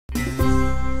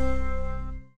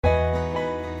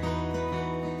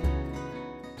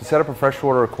set up a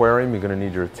freshwater aquarium, you're going to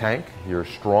need your tank, your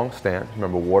strong stand.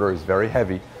 Remember, water is very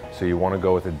heavy, so you want to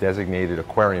go with a designated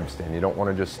aquarium stand. You don't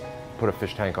want to just put a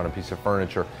fish tank on a piece of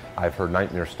furniture. I've heard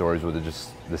nightmare stories where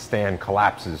the stand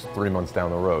collapses 3 months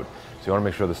down the road. So you want to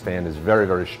make sure the stand is very,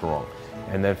 very strong.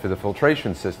 And then for the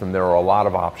filtration system, there are a lot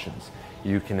of options.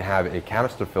 You can have a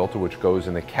canister filter which goes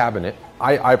in the cabinet.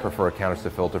 I prefer a canister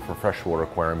filter for freshwater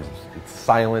aquariums. It's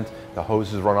silent, the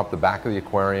hoses run up the back of the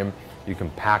aquarium. You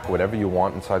can pack whatever you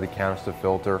want inside the canister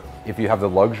filter. If you have the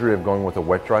luxury of going with a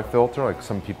wet-dry filter, like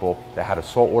some people that had a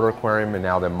saltwater aquarium and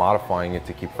now they're modifying it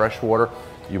to keep freshwater,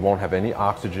 you won't have any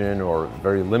oxygen or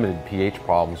very limited pH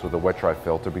problems with a wet-dry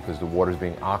filter because the water is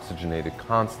being oxygenated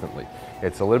constantly.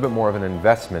 It's a little bit more of an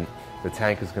investment. The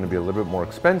tank is going to be a little bit more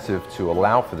expensive to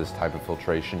allow for this type of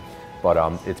filtration, but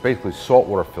it's basically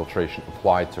saltwater filtration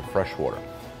applied to freshwater.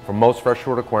 For most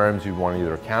freshwater aquariums, you want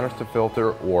either a canister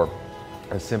filter or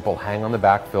a simple hang on the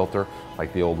back filter,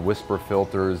 like the old Whisper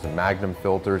filters, the Magnum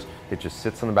filters. It just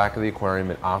sits on the back of the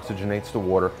aquarium, it oxygenates the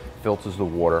water, filters the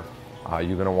water.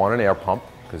 You're going to want an air pump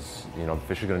because the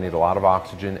fish are going to need a lot of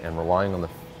oxygen, and relying on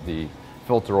the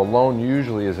filter alone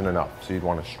usually isn't enough. So you'd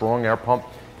want a strong air pump,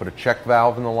 put a check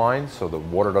valve in the line so the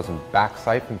water doesn't back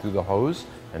siphon through the hose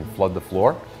and flood the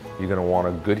floor. You're going to want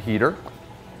a good heater,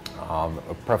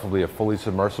 preferably a fully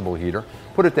submersible heater.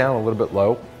 Put it down a little bit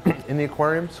low in the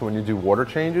aquarium so when you do water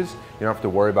changes, you don't have to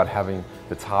worry about having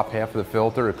the top half of the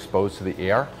filter exposed to the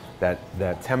air.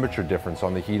 That temperature difference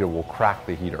on the heater will crack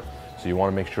the heater. So you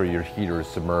want to make sure your heater is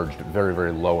submerged very,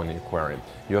 very low in the aquarium.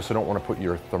 You also don't want to put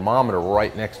your thermometer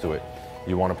right next to it.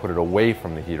 You want to put it away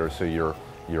from the heater so you're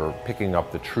picking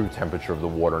up the true temperature of the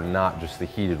water, not just the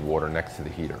heated water next to the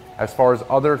heater. As far as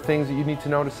other things that you need to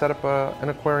know to set up an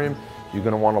aquarium, you're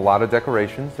going to want a lot of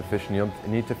decorations. The fish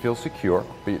need to feel secure,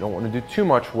 but you don't want to do too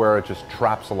much where it just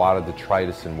traps a lot of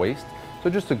detritus and waste. So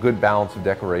just a good balance of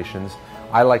decorations.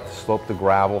 I like to slope the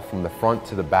gravel from the front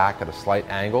to the back at a slight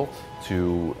angle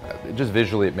to, just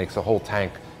visually it makes the whole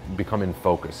tank become in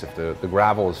focus. If the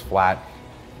gravel is flat,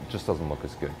 it just doesn't look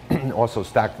as good. Also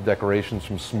stack the decorations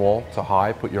from small to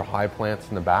high, put your high plants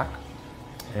in the back.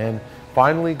 And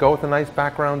finally, go with a nice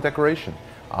background decoration.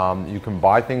 You can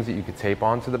buy things that you could tape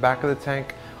onto the back of the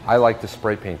tank. I like to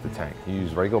spray paint the tank. You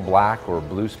use regular black or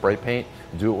blue spray paint.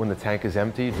 Do it when the tank is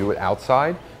empty, do it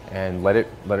outside, and let it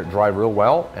dry real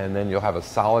well, and then you'll have a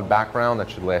solid background that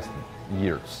should last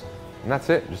years. And that's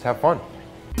it, just have fun.